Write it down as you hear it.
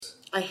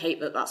I hate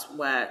that that's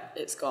where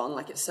it's gone.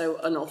 Like, it's so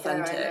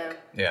unauthentic.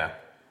 Yeah.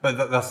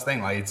 But that's the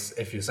thing, like,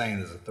 if you're saying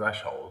there's a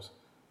threshold,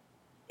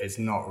 it's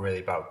not really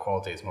about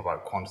quality, it's more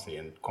about quantity,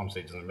 and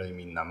quantity doesn't really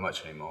mean that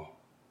much anymore.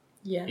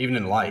 Yeah. Even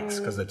in likes,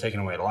 because they're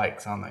taking away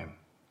likes, aren't they?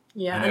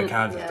 Yeah. I know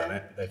Canada's done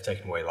it. They've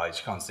taken away likes.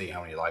 You can't see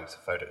how many likes a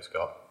photo's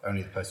got.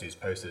 Only the person who's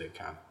posted it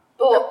can.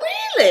 But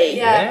really?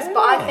 Yes, but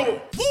I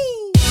think...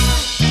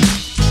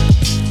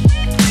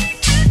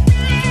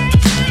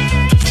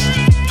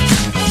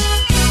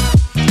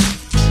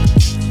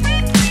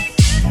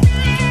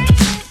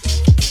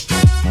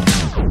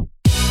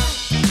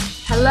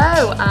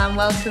 Hello and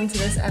welcome to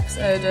this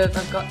episode of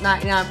I've Got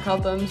 99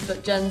 Problems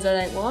but Gen Z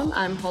Ain't One.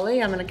 I'm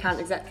Holly, I'm an account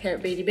exec here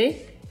at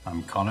BDB.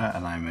 I'm Connor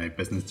and I'm a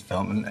business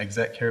development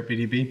exec here at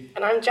BDB.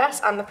 And I'm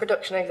Jess, I'm the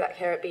production exec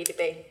here at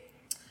BDB.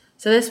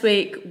 So this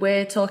week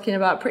we're talking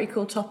about a pretty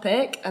cool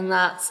topic, and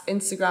that's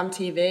Instagram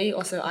TV,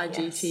 also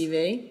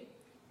IGTV.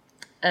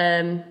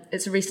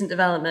 It's a recent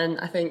development,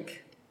 I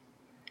think.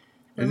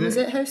 When was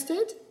it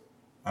hosted?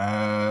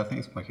 I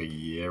think it's like a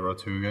year or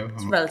two ago.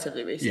 It's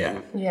relatively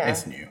recent. Yeah.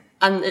 It's new.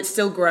 And it's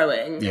still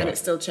growing Yeah. and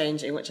it's still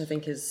changing, which I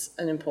think is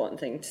an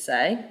important thing to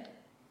say.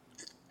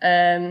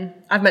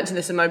 I've mentioned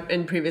this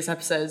in previous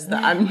episodes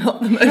that I'm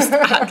not the most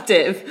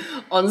active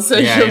on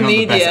social Yeah, you're not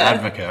media. the best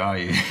advocate, are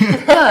you?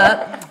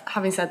 But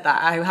having said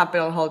that, I have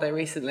been on holiday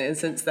recently, and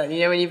since then,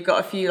 you know, when you've got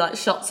a few like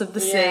shots of the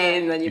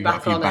scene, then you're You've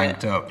back got a on few it.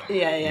 banked up.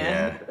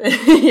 Yeah.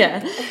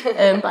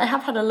 Yeah. But I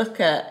have had a look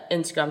at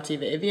Instagram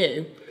TV. Have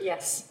you?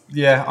 Yes.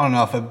 Yeah, on and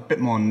off, a bit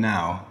more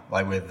now,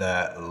 like with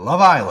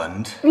Love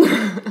Island.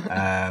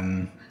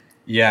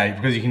 Yeah,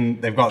 because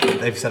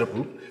they've set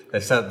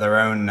up their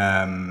own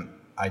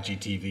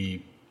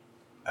IGTV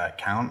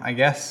account, I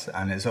guess,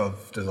 and it sort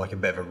of does like a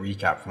bit of a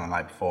recap from the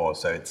night before,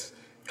 so it's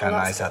kind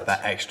of nice to have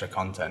that extra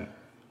content.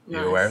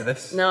 Nice. You aware of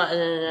this? No.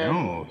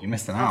 Oh, you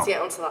missed it out. Let's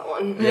get onto that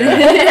one.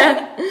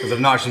 Because I've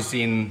not actually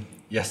seen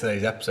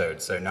yesterday's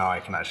episode, so now I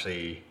can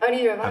actually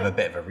have a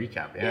bit of a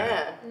recap.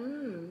 Yeah.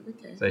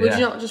 Okay. So, Would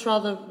you not just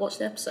rather watch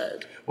the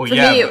episode? Well, For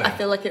yeah, me, but I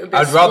feel like it would be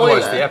I'd a rather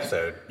watch spoiler. the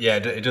episode. Yeah,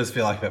 it does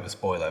feel like a bit of a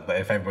spoiler, but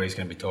if everybody's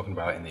going to be talking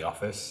about it in the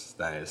office,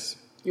 then it's...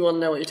 You want to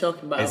know what you're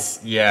talking about?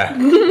 Yeah.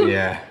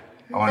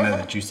 I want to know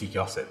the juicy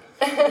gossip.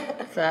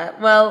 Fair.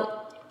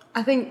 Well,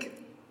 I think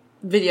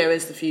video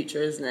is the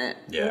future, isn't it?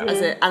 Yeah.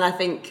 And I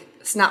think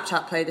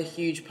Snapchat played a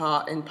huge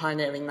part in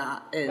pioneering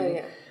that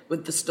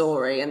with the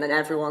story, and then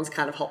everyone's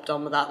kind of hopped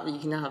on with that. You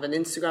can have an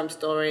Instagram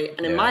story,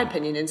 and in my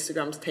opinion,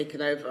 Instagram's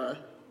taken over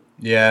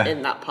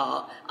in that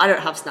part. I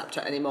don't have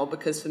Snapchat anymore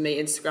because for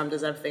me, Instagram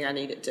does everything I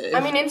need it to. I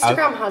mean,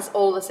 Instagram has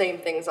all the same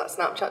things that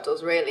Snapchat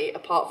does, really,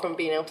 apart from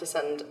being able to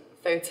send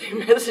photo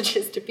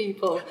messages to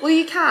people. Well,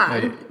 you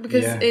can,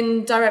 because yeah.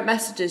 in direct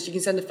messages you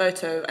can send a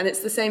photo, and it's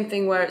the same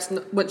thing where it's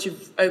not, once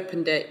you've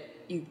opened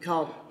it, you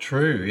can't.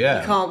 True,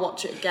 yeah. You can't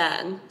watch it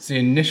again. See,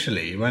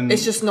 initially, when...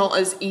 It's just not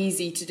as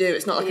easy to do.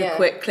 It's not like a Yeah.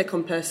 quick click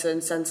on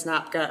person, send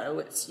snap,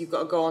 go. You've got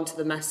to go onto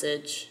the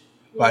message.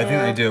 But I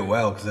think they do it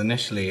well, because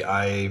initially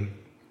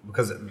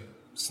because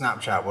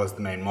Snapchat was the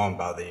main one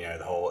about the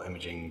whole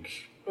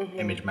image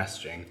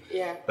messaging.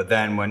 Yeah. But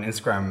then when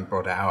Instagram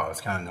brought it out, I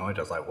was kind of annoyed.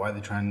 I was like, why are they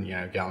trying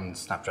to get on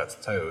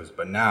Snapchat's toes?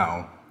 But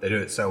now they do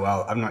it so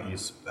well. I've not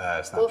used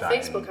Snapchat. Well,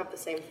 Facebook have the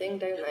same thing,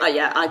 don't they?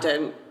 Yeah, I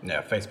don't.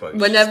 Yeah, Facebook.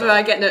 Whenever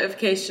I get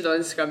notification on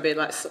Instagram being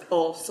like,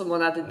 or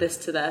someone added this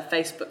to their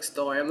Facebook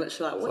story, I'm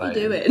literally like, what are you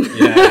doing?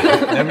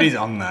 Yeah, nobody's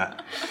on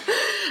that.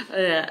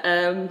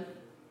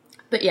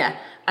 But yeah,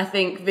 I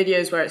think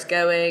video's where it's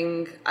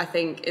going. I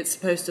think it's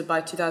supposed to,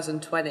 by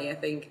 2020, I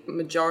think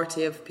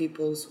majority of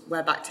people's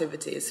web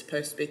activity is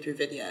supposed to be through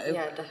video.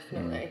 Yeah,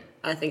 definitely.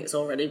 I think it's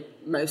already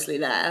mostly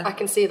there. I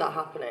can see that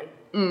happening.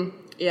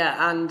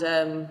 Yeah, and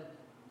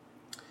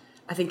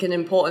I think an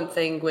important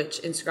thing which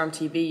Instagram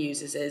TV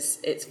uses is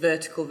its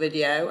vertical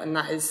video, and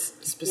that is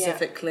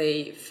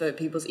specifically for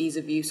people's ease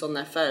of use on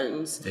their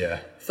phones. Yeah.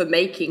 For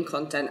making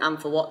content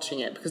and for watching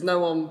it, because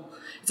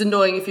it's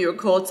annoying if you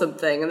record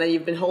something and then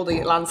you've been holding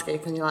it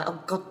landscape and you're like,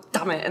 oh god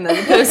damn it, and then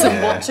the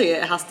person watching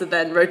it has to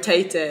then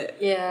rotate it.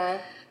 Yeah.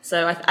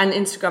 So and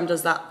Instagram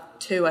does that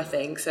too, I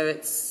think. So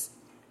it's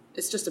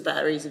just a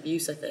better ease of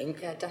use, I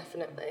think. Yeah,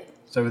 definitely.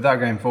 So with that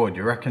going forward, do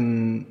you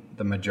reckon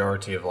the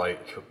majority of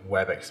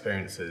web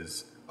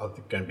experiences are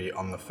going to be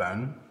on the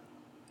phone?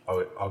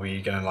 Are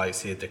we going to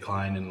see a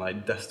decline in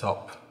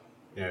desktop,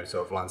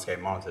 sort of landscape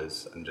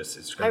monitors, and just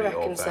it's going to be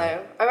all phone?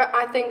 So.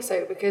 I think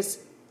so, because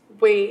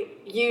we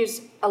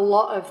use a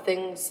lot of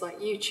things like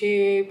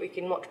YouTube, we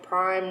can watch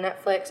Prime,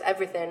 Netflix,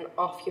 everything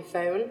off your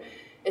phone.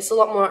 It's a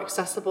lot more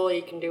accessible,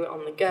 you can do it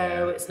on the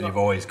go. Yeah, you've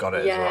always got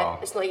it as well.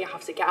 It's not you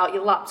have to get out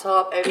your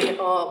laptop, open it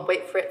up,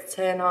 wait for it to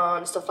turn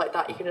on, stuff like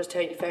that. You can just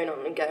turn your phone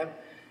on and go.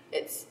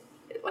 It's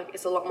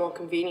a lot more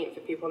convenient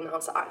for people now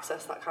to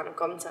access that kind of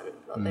content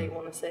that they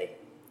want to see.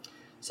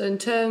 So in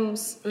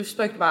terms, we've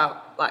spoken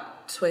about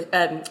not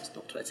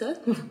Twitter,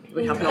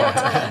 we have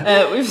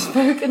not. We've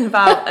spoken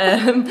about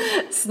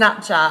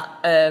Snapchat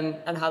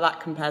and how that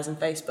compares in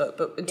Facebook,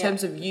 but in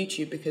terms of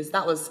YouTube, because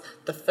that was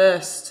the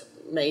first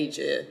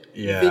major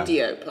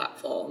video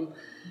platform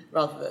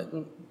rather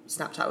than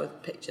Snapchat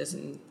with pictures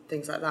and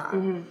things like that.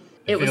 Mm-hmm.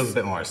 It feels a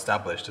bit more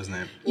established, doesn't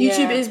it?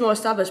 YouTube is more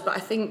established, but I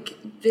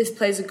think this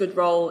plays a good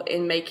role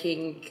in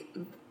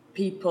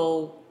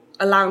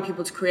allowing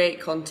people to create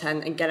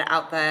content and get it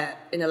out there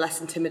in a less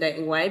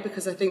intimidating way,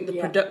 because I think the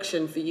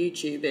production for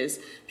YouTube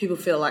is people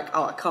feel like,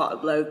 oh, I can't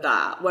upload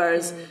that.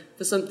 Whereas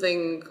for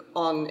something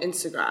on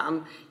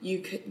Instagram,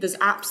 there's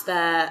apps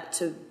there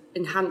to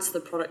enhance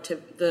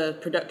the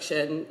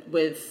production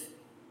with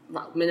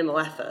minimal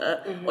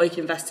effort, or you can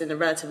invest in a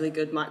relatively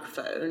good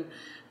microphone,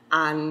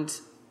 and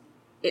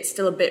it's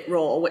still a bit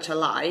raw, which I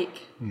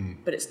like,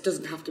 but it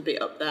doesn't have to be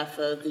up there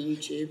for the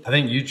YouTube. I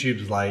think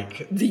YouTube's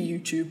like... The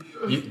YouTube.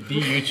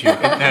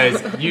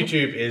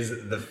 YouTube is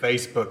the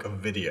Facebook of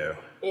video.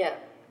 Yeah.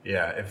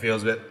 Yeah, it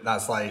feels a bit...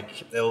 That's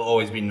like... It'll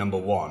always be number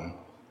one,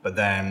 but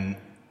then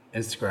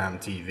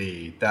Instagram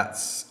TV,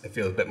 it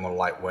feels a bit more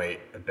lightweight,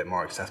 a bit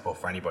more accessible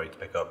for anybody to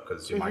pick up,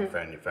 because your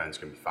microphone and your phone's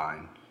going to be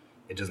fine.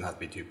 It doesn't have to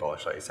be too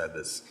polished, like you said.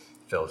 There's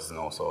filters and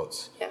all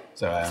sorts. Yeah.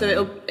 So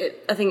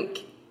I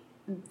think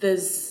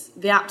there's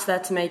the apps there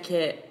to make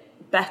it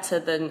better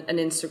than an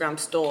Instagram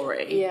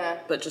story,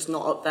 but just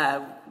not up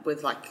there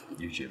with like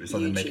YouTube. It's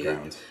on the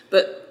mid-ground.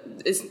 But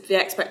is the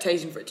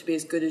expectation for it to be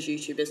as good as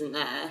YouTube isn't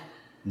there?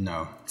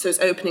 No. So it's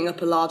opening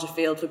up a larger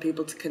field for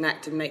people to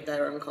connect and make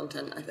their own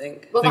content, I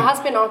think. Well, there has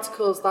been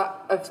articles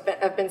that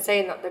have been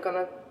saying that they're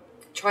going to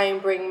try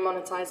and bring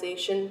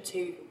monetization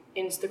to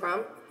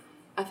Instagram.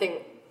 I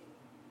think,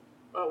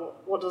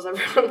 what does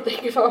everyone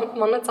think about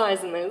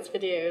monetizing those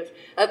videos?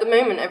 At the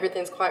moment,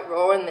 everything's quite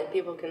raw and that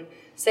people can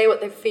say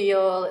what they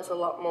feel. It's a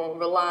lot more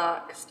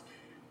relaxed.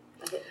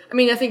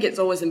 I think it's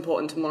always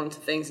important to monitor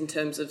things in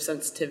terms of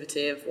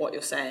sensitivity of what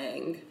you're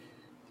saying.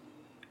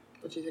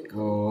 What do you think?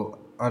 Well,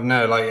 I don't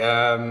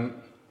know,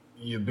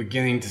 you're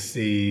beginning to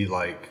see,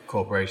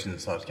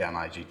 corporations start to get on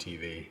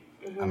IGTV.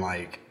 And,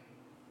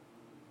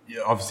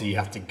 obviously you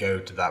have to go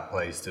to that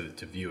place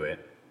to view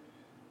it.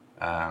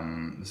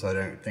 So I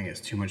don't think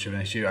it's too much of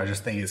an issue. I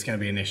just think it's going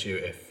to be an issue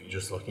if you're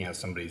just looking at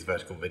somebody's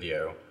vertical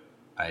video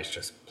and it's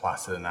just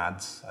plastered in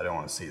ads. I don't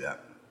want to see that.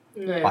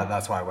 No.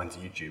 That's why I went to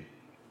YouTube.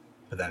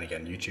 But then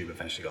again, YouTube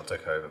eventually got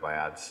took over by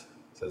ads.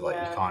 So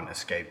it's you can't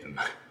escape them.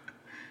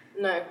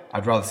 No.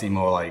 I'd rather see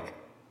more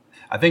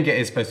I think it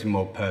is supposed to be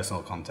more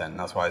personal content. And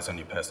that's why it's on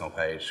your personal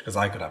page. Because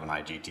I could have an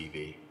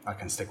IGTV. I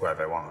can stick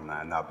wherever I want on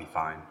there and that'll be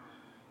fine.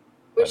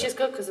 Which is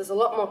good because there's a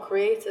lot more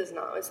creators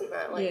now, isn't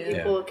there?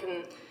 People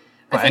can...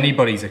 But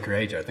anybody's a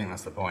creator, I think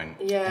that's the point.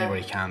 Yeah.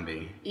 Anybody can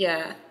be.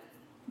 Yeah.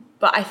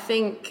 But I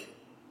think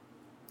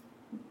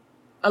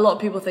a lot of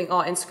people think,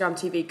 Instagram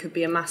TV could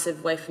be a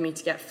massive way for me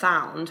to get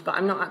found, but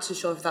I'm not actually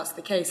sure if that's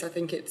the case. I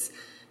think it's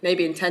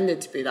maybe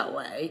intended to be that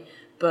way,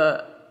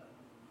 but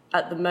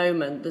at the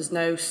moment there's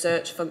no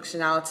search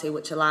functionality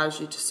which allows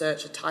you to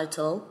search a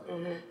title.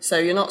 So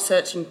you're not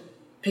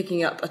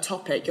picking up a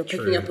topic, you're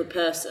picking up a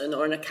person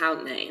or an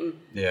account name.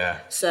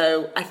 Yeah.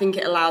 So I think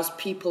it allows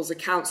people's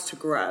accounts to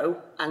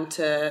grow and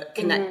to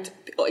connect,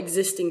 or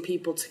existing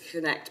people to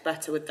connect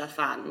better with their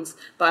fans.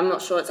 But I'm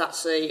not sure it's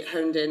actually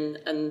honed in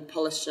and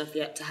polished enough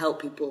yet to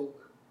help people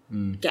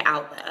get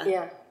out there.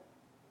 Yeah.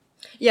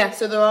 Yeah,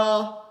 so there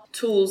are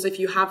tools if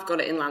you have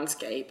got it in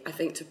landscape, I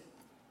think, to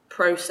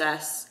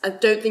process. I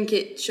don't think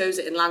it shows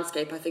it in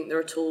landscape. I think there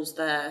are tools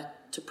there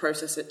to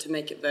process it to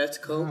make it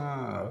vertical.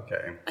 Oh,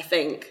 okay. I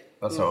think.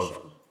 That sort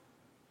of,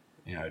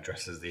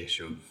 addresses the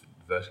issue of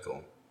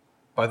vertical.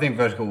 But I think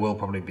vertical will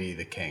probably be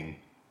the king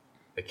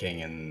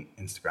in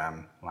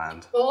Instagram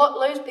land. Well,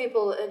 loads of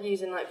people are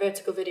using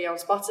vertical video on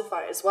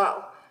Spotify as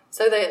well.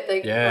 So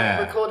they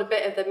record a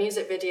bit of the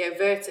music video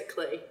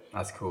vertically.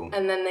 That's cool.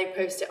 And then they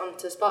post it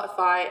onto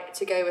Spotify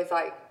to go with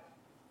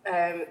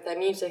their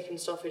music and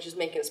stuff, which is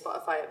making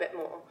Spotify a bit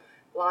more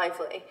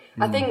lively.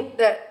 I think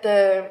that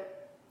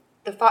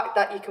the fact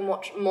that you can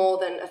watch more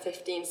than a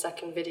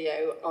 15-second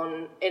video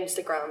on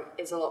Instagram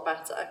is a lot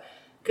better.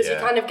 Because you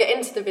kind of get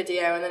into the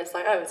video and then it's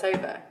it's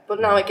over. But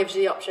now it gives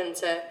you the option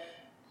to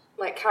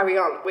carry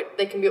on.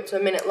 They can be up to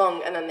a minute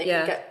long and then they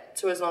can get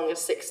to as long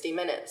as 60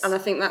 minutes. And I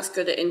think that's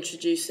good at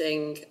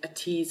introducing a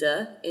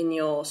teaser in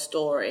your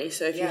story.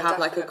 So if you have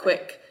definitely. a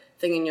quick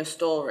thing in your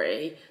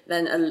story,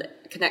 then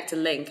connect a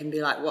link and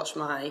be watch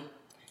my...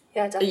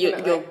 Yeah,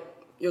 definitely.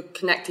 You're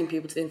connecting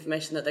people to the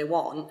information that they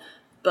want.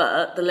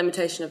 But the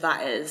limitation of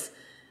that is,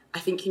 I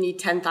think you need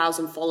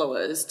 10,000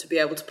 followers to be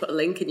able to put a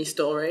link in your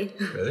story.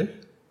 Really?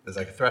 There's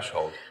a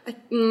threshold?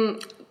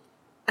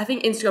 I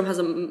think Instagram has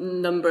a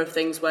number of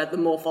things where the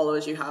more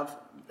followers you have,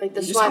 the you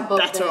just swipe have up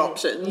better thing.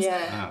 options.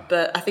 Yeah.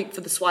 But I think for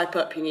the swipe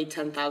up, you need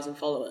 10,000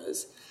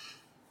 followers.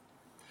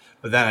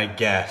 But then I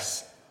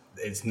guess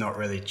it's not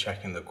really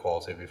checking the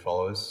quality of your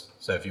followers.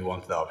 So if you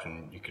wanted the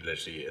option, you could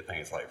literally, I think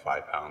it's £5.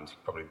 You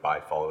could probably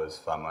buy followers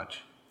for that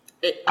much.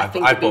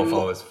 I bought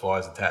followers before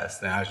as a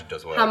test, and it actually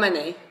does work. How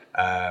many?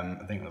 I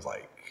think it was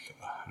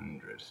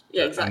 100.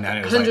 Yeah, exactly.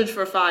 100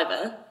 for a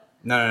 £5?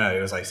 No, it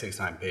was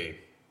 69p.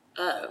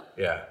 Oh.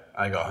 Yeah,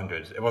 I got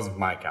 100. It wasn't for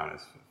my account, it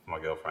was for my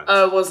girlfriends.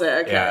 Oh, was it?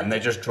 Okay. Yeah, and they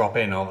just drop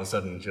in all of a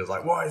sudden. She was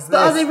like, "What is this?"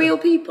 But are they real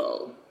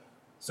people?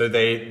 So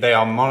they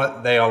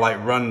are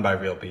like run by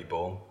real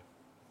people,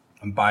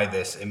 and by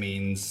this it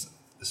means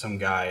some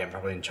guy, and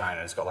probably in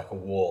China, has got like a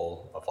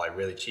wall of like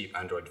really cheap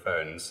Android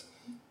phones,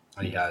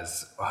 and he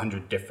has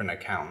 100 different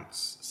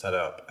accounts set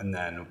up, and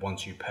then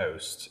once you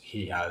post,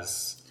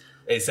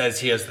 it says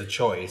he has the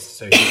choice,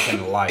 so he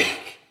can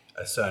like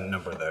a certain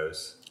number of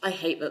those. I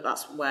hate that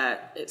that's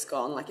where it's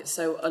gone. Like, it's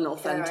so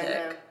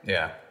unauthentic.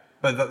 Yeah,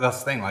 but that's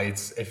the thing. Like,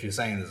 if you're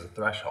saying there's a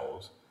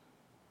threshold,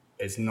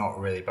 it's not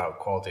really about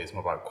quality. It's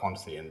more about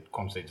quantity, and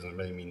quantity doesn't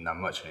really mean that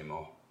much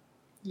anymore.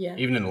 Yeah.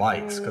 Even in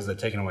likes, because they're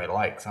taking away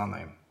likes, aren't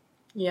they?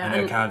 Yeah. I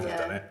know Canada's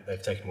done it.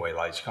 They've taken away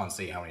likes. You can't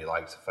see how many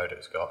likes a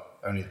photo's got.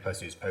 Only the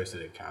person who's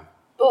posted it can.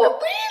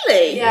 But,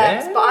 really?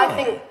 Yes, but I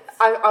think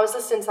I was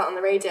listening to that on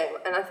the radio,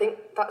 and I think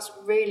that's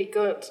really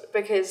good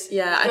because I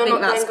you're think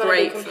not that's then going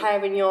great to be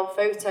comparing your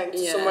photo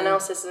to someone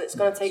else's, and it's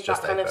going to take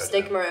that kind of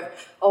stigma of,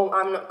 oh,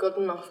 I'm not good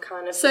enough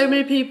kind of. So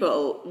many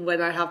people,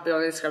 when I have been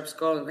on Instagram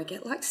scrolling, they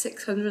get like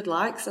 600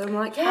 likes. And I'm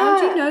like, how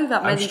do you know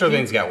that many I'm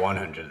struggling to get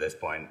 100 at this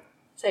point.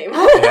 Same.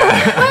 Where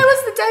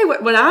was the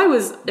day when I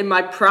was in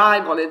my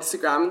prime on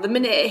Instagram? The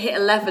minute it hit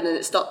 11 and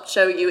it stopped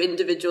showing you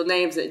individual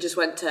names, it just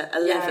went to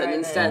 11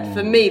 instead.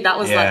 For me, that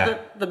was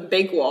like the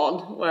big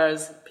one.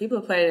 Whereas people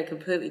are playing a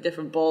completely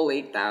different ball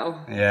league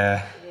now.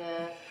 Yeah.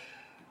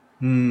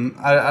 I don't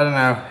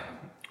know.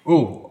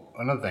 Ooh,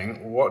 another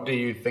thing. What do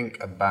you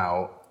think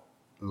about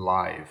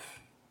live,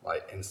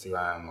 like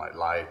Instagram, like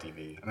live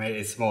TV? I mean,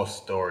 it's more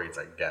stories,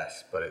 I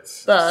guess, but it's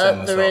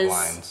similar sort of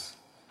lines.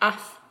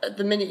 At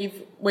the minute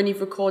when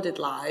you've recorded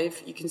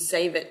live, you can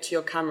save it to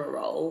your camera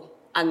roll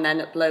and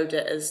then upload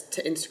it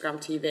to Instagram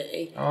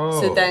TV.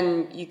 Oh. So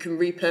then you can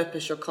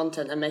repurpose your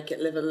content and make it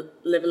live a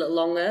little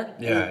longer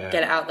and get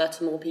it out there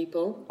to more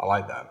people. I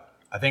like that.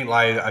 I think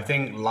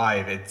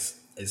live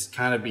it's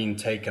kind of been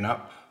taken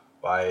up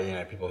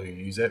by people who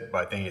use it,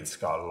 but I think it's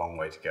got a long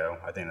way to go.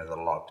 I think there's a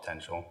lot of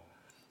potential.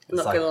 I'm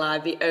not gonna lie,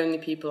 the only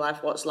people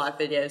I've watched live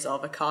videos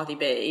of are Cardi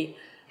B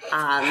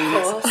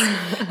and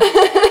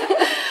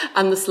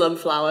and the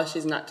Slumflower.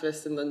 She's an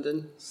activist in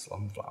London.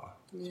 Slumflower.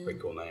 It's a pretty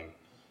cool name.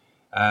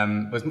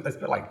 It's a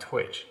bit like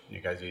Twitch. You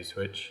guys use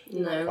Twitch?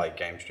 No. Like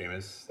game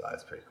streamers?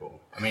 That's pretty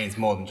cool. I mean, it's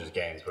more than just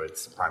games, but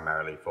it's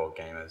primarily for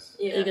gamers.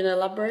 Yeah. Are you going to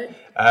elaborate?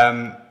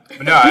 No,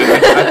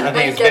 I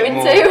think it's a bit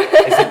more...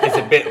 It's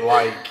a bit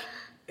like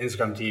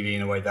Instagram TV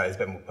in a way that is a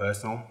bit more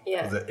personal.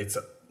 Yeah. Because it's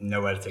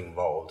no editing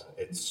involved.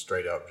 It's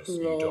straight up just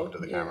you talk to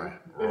the camera.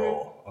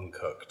 Raw,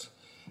 uncooked.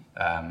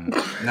 No,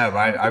 but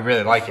I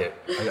really like it.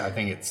 I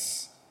think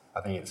it's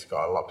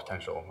got a lot of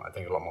potential. I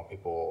think a lot more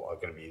people are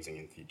going to be using it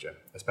in the future,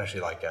 especially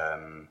like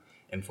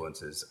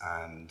influencers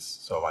and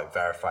sort of like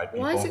verified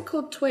people. Why is it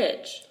called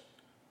Twitch?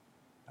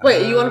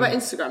 Wait, are you on about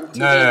Instagram?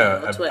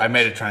 No. I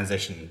made a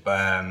transition,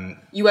 but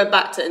you went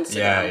back to Instagram.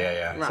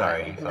 Yeah. Right.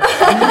 Sorry, if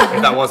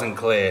that wasn't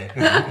clear.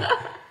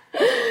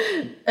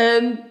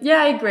 Yeah,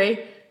 I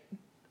agree.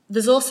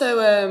 There's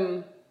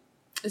also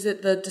is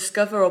it the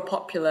Discover or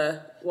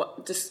Popular?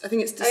 I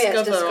think it's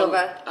Discover.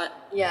 Oh,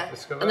 yeah, it's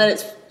Discover. And then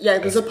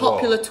there's a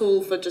Popular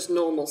tool for just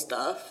normal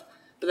stuff,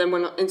 but then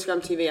when on Instagram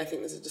TV, I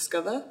think there's a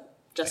Discover.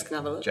 Jess can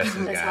have a look.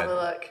 Let's have a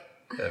look.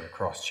 Bit of a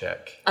cross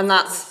check. And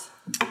that's.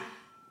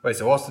 Wait,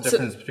 so what's the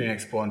difference between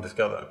Explore and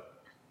Discover?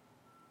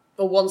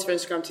 Well, one's for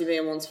Instagram TV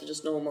and one's for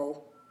just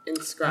normal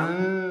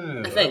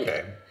Instagram. I think.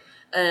 Okay.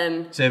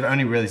 So you've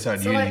only really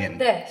started using it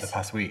the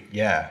past week,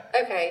 yeah.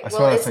 Okay.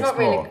 Well, it's not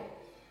really.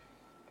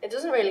 It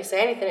doesn't really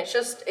say anything. It's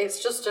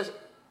just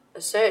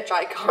a search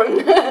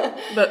icon.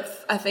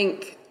 But I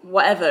think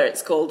whatever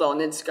it's called on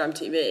Instagram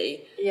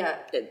TV. Yeah.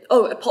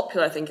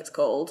 Popular, I think it's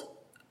called.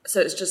 So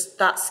it's just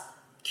that's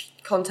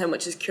content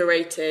which is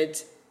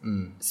curated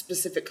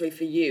specifically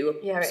for you,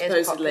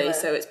 supposedly.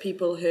 So it's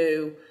people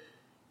who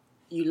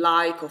you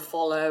like or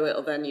follow.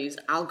 It'll then use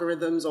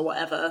algorithms or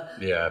whatever.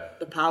 Yeah.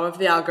 The power of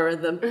the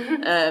algorithm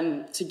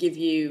to give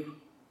you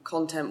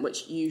content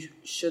which you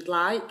should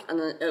like, and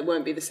it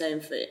won't be the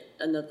same for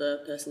another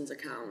person's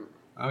account.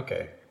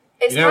 Okay.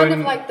 It's kind of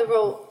like the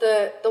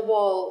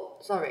wall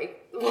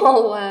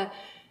where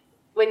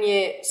when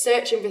you're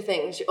searching for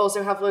things, you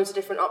also have loads of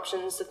different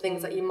options of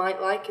things that you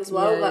might like as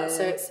well.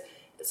 So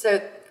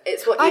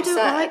it's what you said.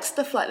 I don't like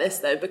stuff like this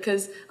though,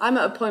 because I'm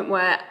at a point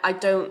where I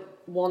don't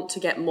want to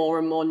get more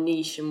and more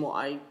niche in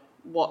what I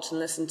watch and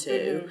listen to.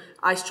 Mm-hmm.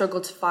 I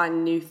struggle to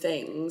find new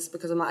things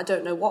because I'm like, I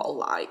don't know what I'll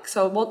like,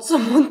 so I want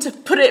someone to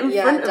put it in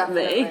front of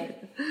me.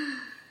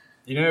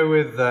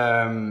 With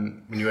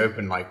when you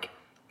open like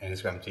an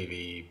Instagram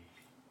TV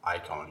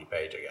icon on your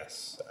page, I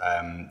guess,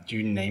 do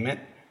you name it,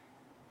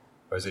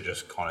 or is it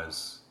just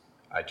Connor's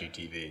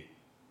IGTV?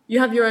 You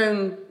have your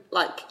own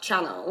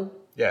channel.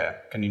 Yeah,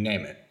 can you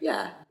name it?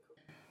 Yeah.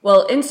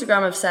 Well,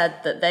 Instagram have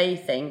said that they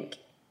think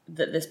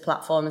that this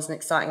platform is an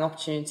exciting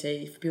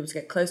opportunity for people to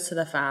get close to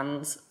their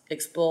fans,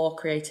 explore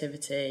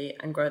creativity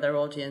and grow their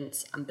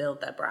audience and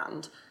build their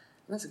brand.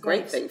 And that's a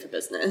great thing for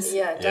business.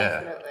 Yeah,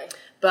 definitely.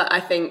 But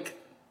I think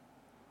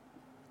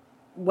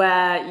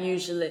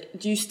is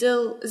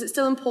it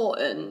still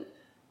important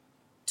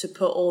to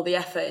put all the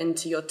effort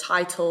into your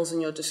titles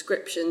and your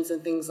descriptions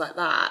and things like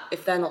that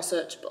if they're not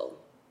searchable.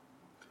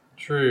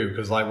 True,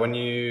 because like when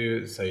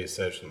you say you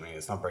search something,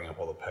 it's not bringing up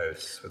all the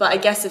posts. But I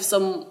guess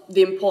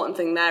the important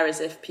thing there is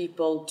if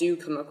people do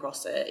come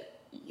across it,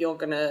 you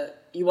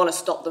want to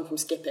stop them from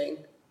skipping.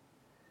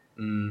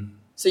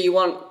 So you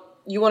want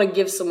to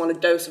give someone a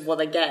dose of what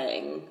they're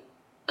getting,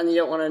 and you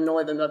don't want to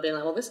annoy them by being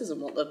like, well, this isn't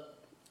what the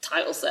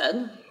title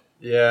said.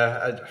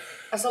 Yeah.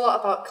 That's a lot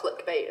about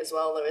clickbait as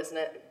well, though, isn't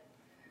it?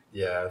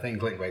 Yeah, I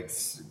think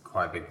clickbait's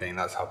quite a big thing.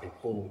 That's how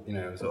people,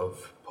 sort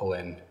of pull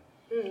in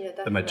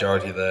the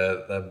majority of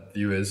the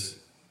viewers.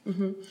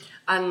 Mm-hmm.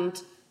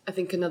 And I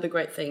think another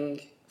great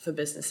thing for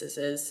businesses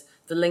is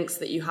the links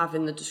that you have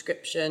in the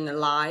description are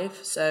live.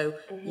 So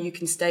you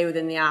can stay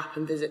within the app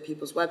and visit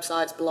people's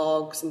websites,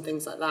 blogs and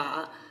things like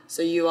that.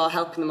 So you are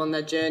helping them on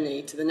their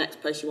journey to the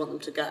next place you want them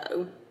to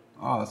go.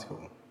 Oh, that's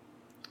cool.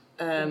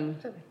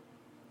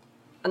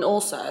 And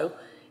also,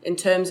 in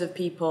terms of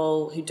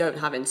people who don't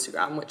have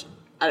Instagram, which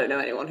I don't know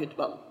anyone who,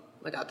 well,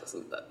 my dad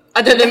doesn't, but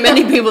I don't know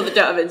many people that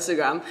don't have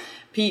Instagram.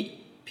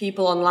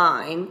 People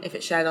online, if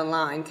it's shared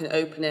online, can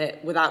open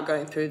it without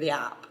going through the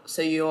app.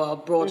 So you are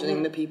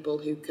broadening the people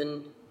who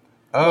can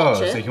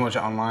watch it. So you can watch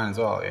it online as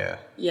well, yeah.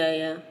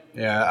 Yeah.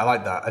 Yeah, I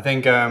like that. I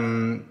think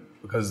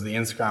because the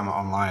Instagram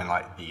online,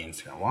 why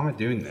am I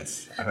doing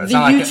this?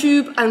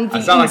 YouTube and the Instagram.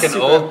 I sound like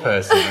an old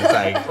person. It's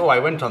like, I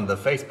went on the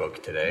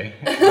Facebook today.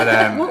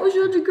 But, what was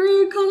your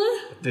degree,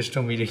 Connor?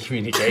 Digital media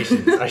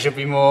communications. I should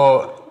be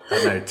more,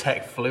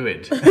 tech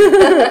fluid.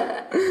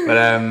 But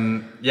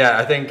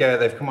I think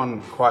they've come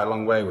on quite a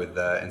long way with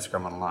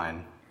Instagram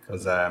online.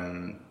 Because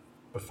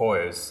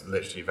before it was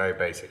literally very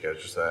basic. It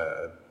was just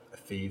a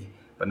feed.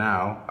 But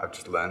now I've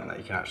just learned that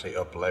you can actually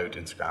upload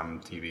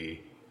Instagram TV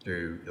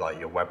through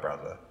your web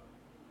browser,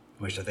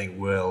 which I think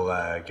will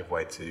give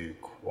way to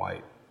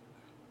quite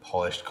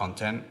polished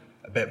content,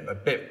 a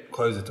bit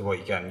closer to what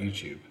you get on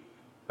YouTube.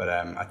 But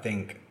I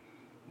think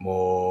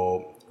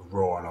more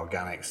raw and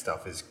organic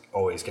stuff is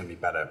always going to be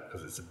better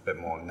because it's a bit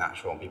more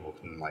natural and people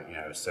can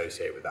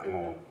associate with that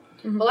more.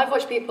 Mm-hmm. Well, I've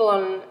watched people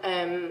on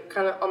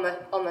kind of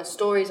on their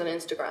stories on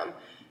Instagram,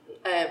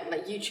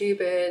 like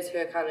YouTubers who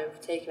are kind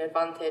of taking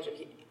advantage of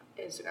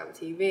Instagram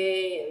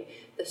TV and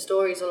the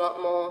stories a lot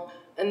more,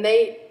 and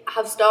they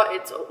have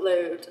started to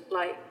upload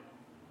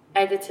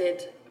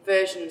edited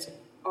versions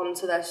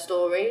onto their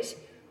stories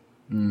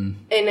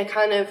in a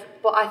kind of,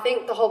 but I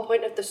think the whole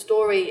point of the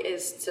story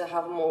is to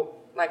have more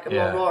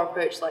more raw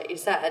approach, like you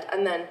said,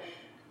 and then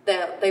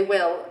they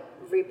will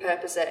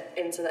repurpose it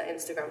into their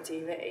Instagram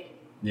TV.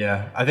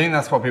 Yeah, I think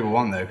that's what people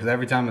want though, because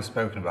every time I've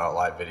spoken about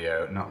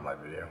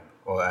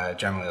or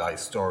generally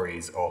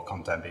stories or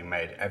content being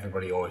made,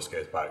 everybody always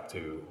goes back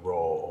to raw,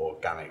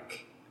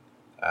 organic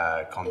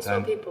content. It's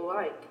what people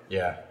like.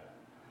 Yeah.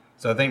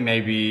 So I think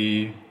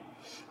maybe,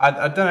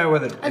 I don't know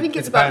whether, I think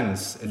it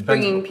depends. About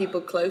bringing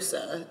people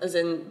closer, as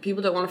in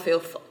people don't want to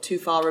feel too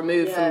far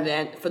removed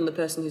from the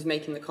person who's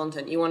making the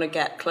content. You want to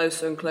get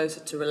closer and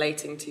closer to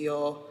relating to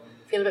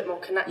feel a bit more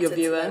connected your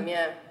viewer. To them,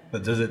 yeah.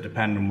 But does it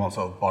depend on what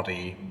sort of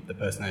body the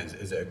person is?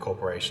 Is it a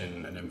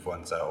corporation, an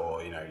influencer,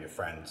 or your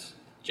friend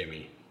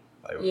Jimmy?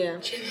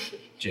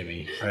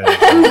 Jimmy.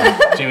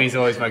 Jimmy's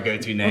always my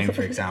go-to name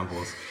for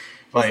examples.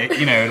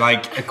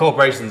 A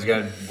corporation's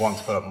going to want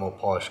to put up more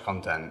polished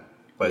content,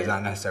 but is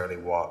that necessarily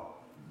what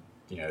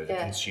the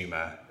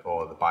consumer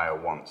or the buyer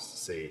wants to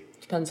see?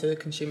 Depends who the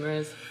consumer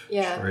is.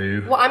 Yeah.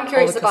 True. What I'm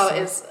curious about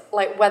is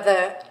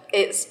whether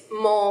it's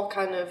more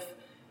kind of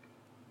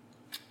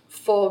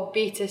for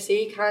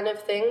B2C kind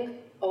of thing,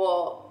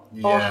 or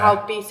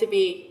how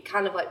B2B,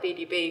 kind of like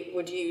BDB,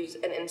 would use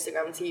an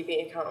Instagram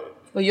TV account.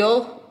 Well,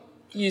 you're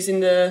using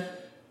the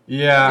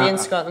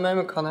Instagram at the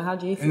moment, Connor. How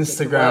do you think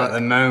Instagram at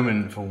the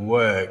moment for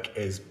work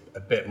is a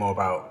bit more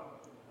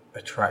about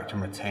attract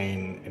and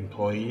retain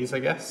employees, I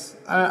guess,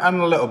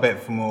 and a little bit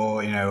for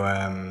more,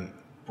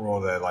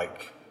 broader,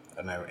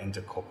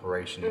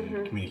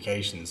 inter-corporation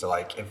communication. So,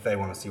 if they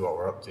want to see what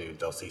we're up to,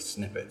 they'll see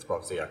snippets. But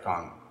obviously, I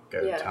can't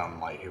go tell them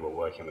who we're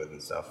working with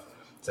and stuff.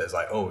 So it's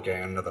we're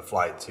going on another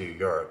flight to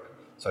Europe.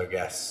 So I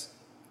guess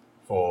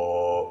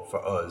for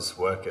us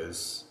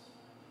workers,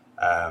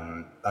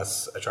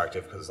 that's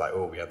attractive because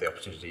we have the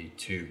opportunity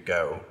to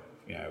go,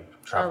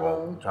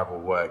 travel,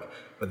 work.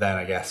 But then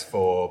I guess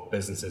for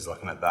businesses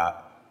looking at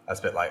that, that's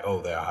a bit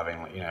they are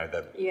having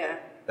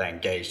they're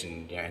engaged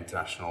in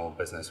international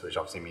business, which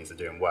obviously means they're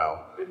doing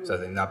well. Mm-hmm. So I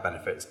think that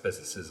benefits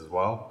businesses as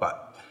well.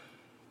 But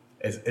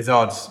it's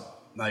odd,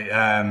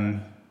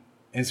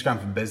 Instagram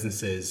for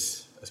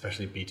businesses,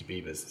 especially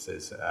B2B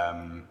businesses, is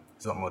a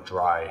lot more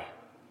dry,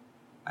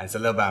 and it's a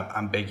little bit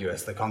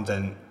ambiguous. The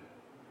content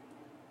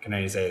can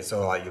only say it's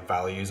sort of your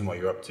values and what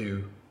you're up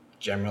to.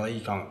 Generally,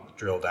 you can't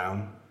drill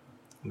down,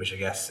 which I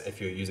guess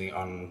if you're using it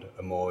on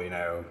a more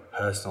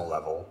personal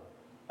level,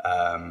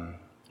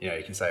 you know,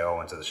 you can say, oh, I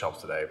went to the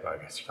shops today, but I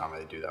guess you can't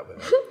really do that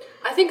with it.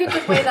 I think a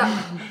good way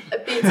that a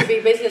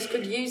B2B business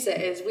could use it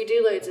is we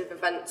do loads of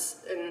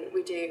events, and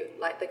we do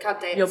like the CAD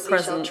Day, your Seashell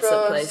presence Trust,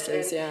 at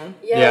places, and,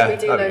 yeah, we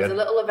do that'd be loads good. of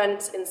little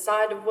events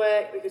inside of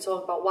work. We could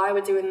talk about why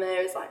we're doing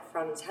those, like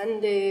Franz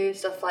Hendu,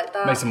 stuff like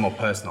that. Makes it more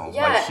personal,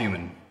 like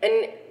human.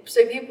 And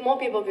so more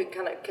people could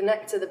kind of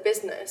connect to the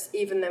business,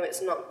 even though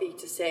it's not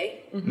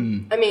B2C.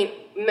 Mm-hmm. I mean,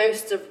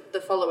 most of the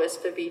followers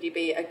for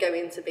BDB are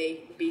going to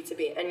be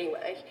B2B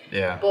anyway.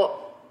 Yeah. But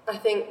I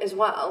think as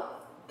well,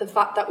 the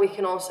fact that we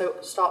can also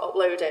start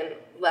uploading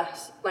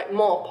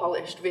more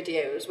polished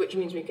videos, which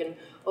means we can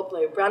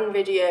upload brand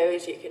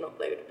videos, you can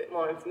upload a bit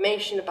more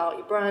information about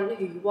your brand,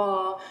 who you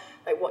are,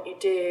 like what you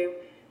do,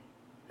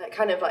 like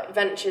kind of like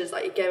ventures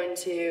that you go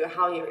into,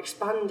 how you're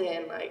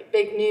expanding, like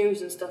big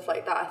news and stuff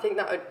like that. I think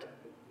that would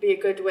be a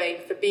good way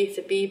for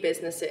B2B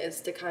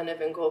businesses to kind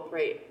of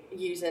incorporate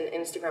using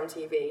Instagram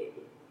TV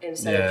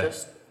instead of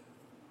just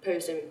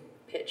posting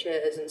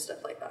pictures and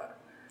stuff like that.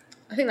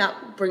 I think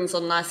that brings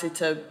on nicely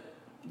to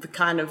the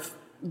kind of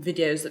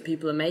videos that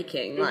people are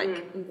making.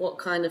 Like, what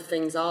kind of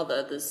things are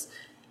there? There's,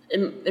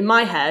 in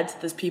my head,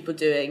 there's people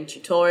doing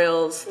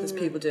tutorials, there's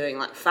people doing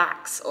like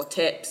facts or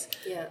tips,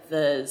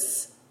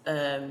 there's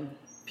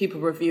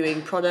people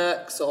reviewing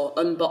products or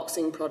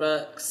unboxing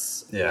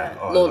products,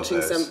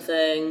 launching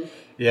something.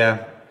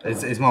 Yeah,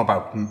 it's more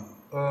about,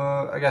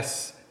 I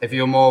guess, if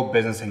you're more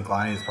business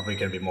inclined, it's probably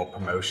going to be more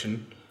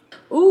promotion.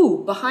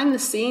 Ooh, behind the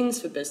scenes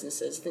for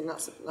businesses. I think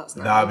that's nice.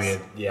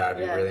 I'd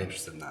be really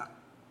interested in that.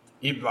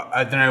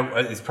 I don't know,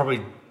 it's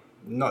probably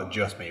not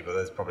just me, but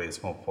there's probably a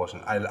small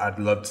proportion. I'd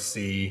love to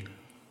see,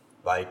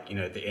 like, you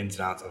know, the ins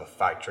and outs of a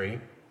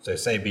factory. So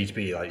say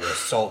B2B, like you're a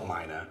salt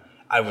miner.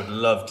 I would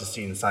love to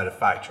see inside a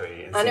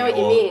factory. And I know what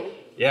you mean.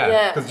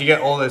 Yeah, because you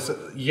get all this,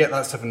 you get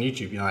that stuff on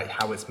YouTube, you know, like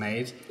how it's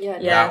made. Yeah.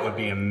 That would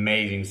be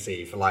amazing to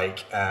see for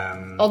like...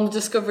 on the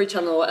Discovery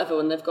Channel or whatever,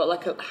 when they've got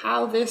like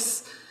how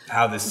this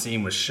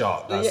scene was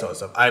shot, that sort of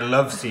stuff. I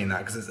love seeing that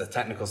because it's the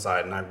technical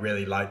side and I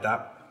really like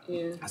that.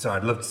 Yeah. So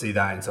I'd love to see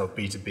that in sort of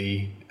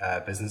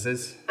B2B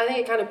businesses. I think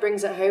it kind of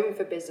brings it home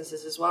for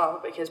businesses as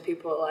well, because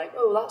people are like,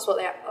 oh, that's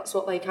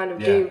what they kind of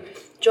do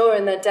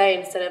during their day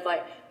instead of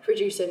like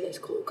producing this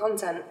cool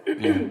content.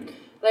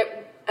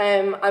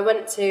 I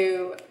went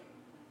to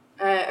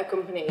a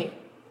company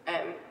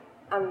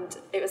and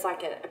it was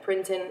like a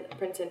printing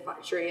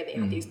factory, and they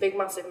had these big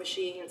massive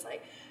machines,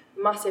 like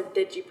massive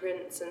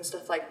digiprints and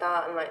stuff like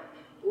that, and like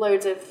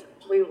loads of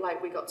we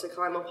got to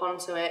climb up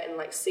onto it and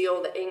like see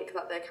all the ink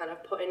that they're kind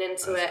of putting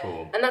into it.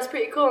 Cool. And that's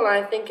pretty cool. And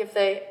I think if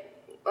they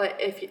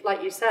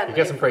like you said, you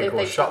get some pretty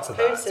cool shots of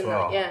that as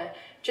well.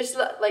 Just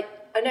like,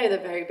 I know they're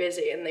very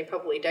busy and they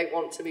probably don't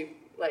want to be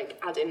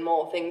like adding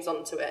more things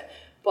onto it,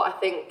 but I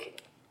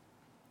think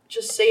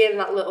just seeing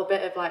that little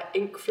bit of like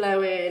ink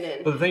flowing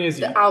and but the thing is,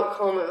 the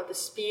outcome of the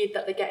speed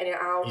that they're getting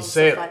it out. You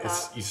say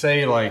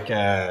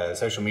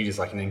social media is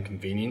like an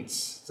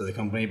inconvenience to the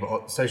company,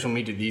 but social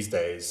media these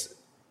days,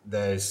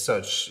 there's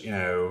such, you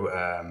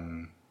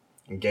know,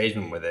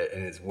 engagement with it,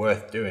 and it's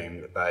worth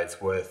doing that.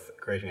 It's worth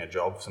creating a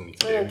job for somebody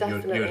to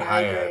do. You would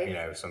hire, you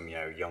know, some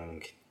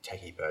young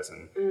techie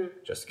person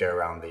just to go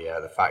around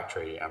the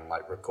factory and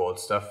like record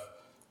stuff,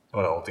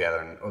 put it all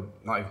together, or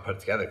not even put it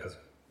together because,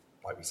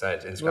 like we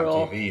said,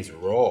 Instagram TV is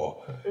raw.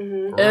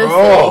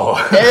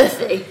 Raw.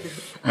 Earthy.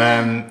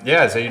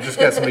 So you just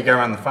get somebody go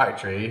around the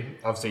factory.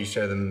 Obviously, you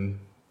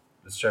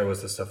show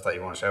us the stuff that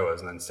you want to show us,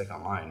 and then stick it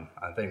online.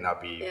 I think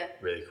that'd be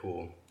really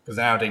cool, because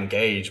then I'd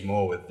engage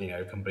more with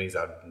companies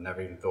I'd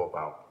never even thought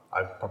about.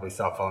 I'd probably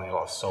start following a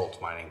lot of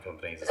salt mining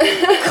companies.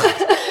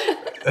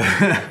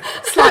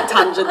 Slight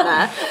tangent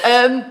there.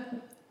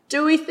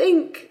 Do we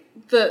think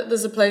that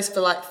there's a place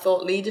for like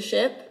thought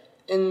leadership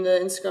in the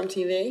Instagram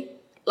TV?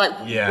 Like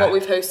what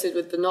we've hosted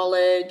with the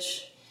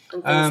knowledge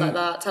and things like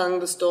that, telling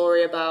the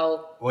story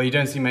about... Well, you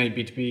don't see many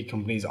B2B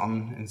companies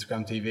on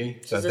Instagram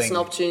TV. So is this an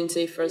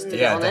opportunity for us to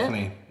get on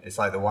definitely. It? It's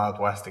like the Wild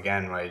West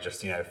again, where you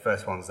just,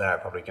 first ones there are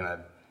probably going to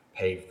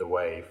pave the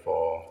way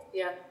for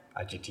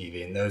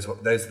IGTV. And those are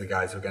the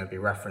guys who are going to be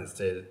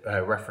referenced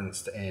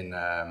in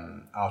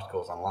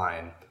articles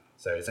online.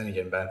 So it's only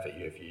going to benefit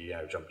you if you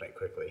jump on it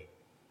quickly.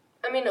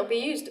 I mean, it'll be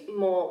used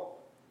more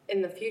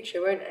in the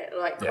future, won't it?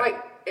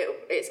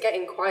 It's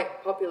getting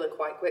quite popular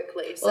quite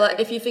quickly. So. Well,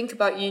 if you think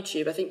about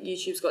YouTube, I think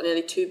YouTube's got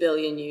nearly 2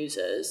 billion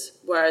users,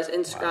 whereas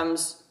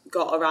Instagram's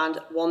got around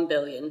 1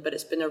 billion, but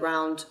it's been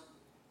around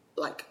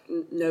like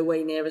no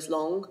way near as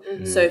long.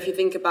 Mm-hmm. So if you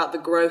think about the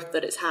growth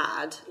that it's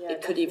had,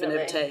 it could even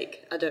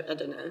overtake. I don't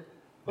know.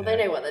 Well, they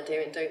know what they're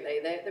doing, don't they?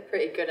 They're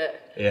pretty good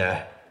at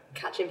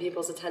catching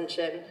people's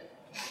attention.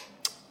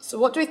 So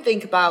what do we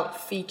think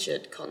about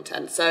featured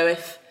content? So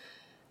if,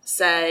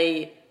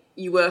 say,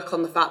 you work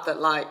on the fact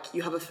that like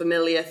you have a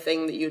familiar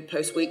thing that you'd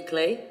post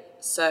weekly,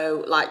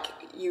 so like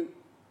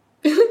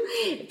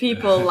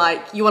people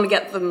like you want to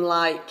get them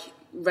like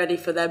ready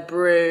for their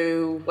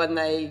brew when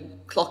they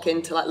clock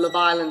into like Love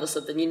Island or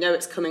something,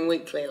 it's coming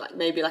weekly, like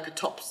maybe like a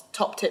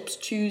top tips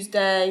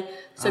Tuesday,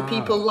 so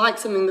people like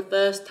something the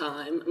first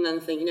time and then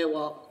think, you know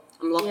what,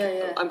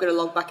 I'm going to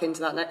log back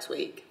into that next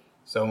week.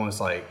 So almost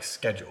like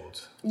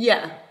scheduled.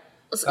 Yeah.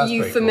 So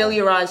you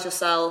familiarise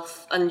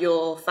yourself and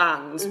your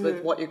fans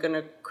with what you're going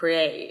to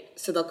create,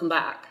 so they'll come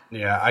back.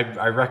 Yeah,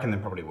 I reckon they're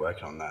probably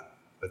working on that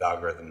with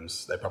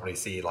algorithms. They probably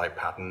see like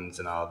patterns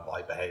in our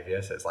like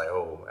behaviour. So it's like,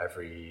 oh,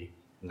 every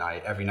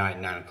night at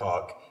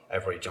 9:00,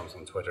 everybody jumps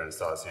on Twitter and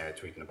starts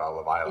tweeting about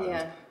Love Island.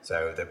 Yeah.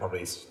 So they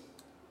probably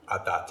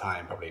at that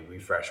time probably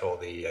refresh all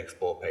the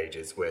explore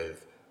pages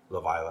with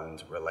Love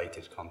Island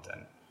related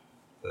content.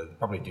 So they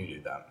probably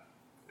do that.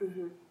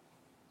 Mm-hmm.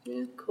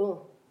 Yeah,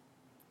 cool.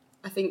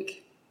 I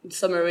think in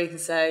summary we can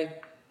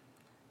say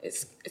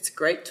it's a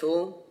great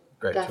tool.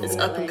 Definitely. It's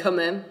up and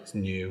coming. It's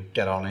new.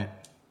 Get on it.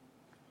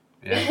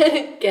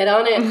 Yeah. Get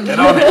on it. Get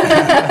on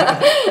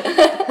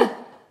it.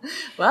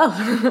 Well.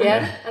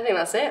 Yeah, I think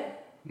that's it.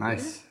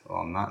 Nice. Well,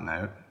 on that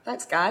note.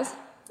 Thanks, guys.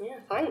 Yeah,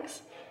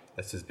 thanks.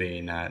 This has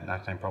been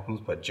 99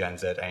 Problems, but Gen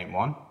Z ain't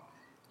one.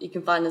 You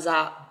can find us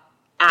at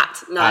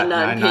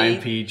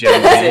 99p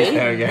Gen Z.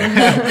 There we go.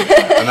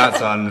 And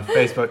that's on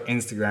Facebook,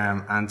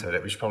 Instagram, and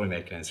Twitter. We should probably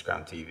make an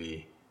Instagram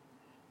TV.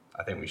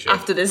 I think we should.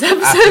 After this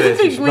episode,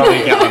 we should probably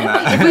get on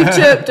that. If we've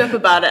chirped up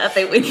about it, I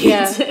think we need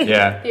to.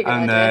 Yeah,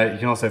 and you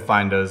can also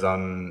find us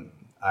on.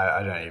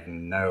 I don't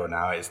even know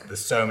now.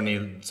 There's so many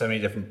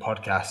different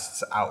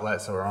podcasts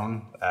outlets we're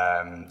on.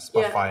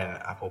 Spotify and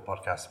Apple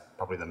Podcasts,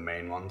 probably the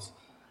main ones.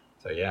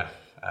 So yeah,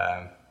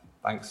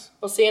 thanks.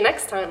 We'll see you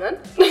next time then.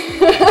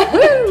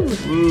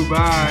 Woo,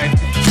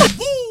 bye.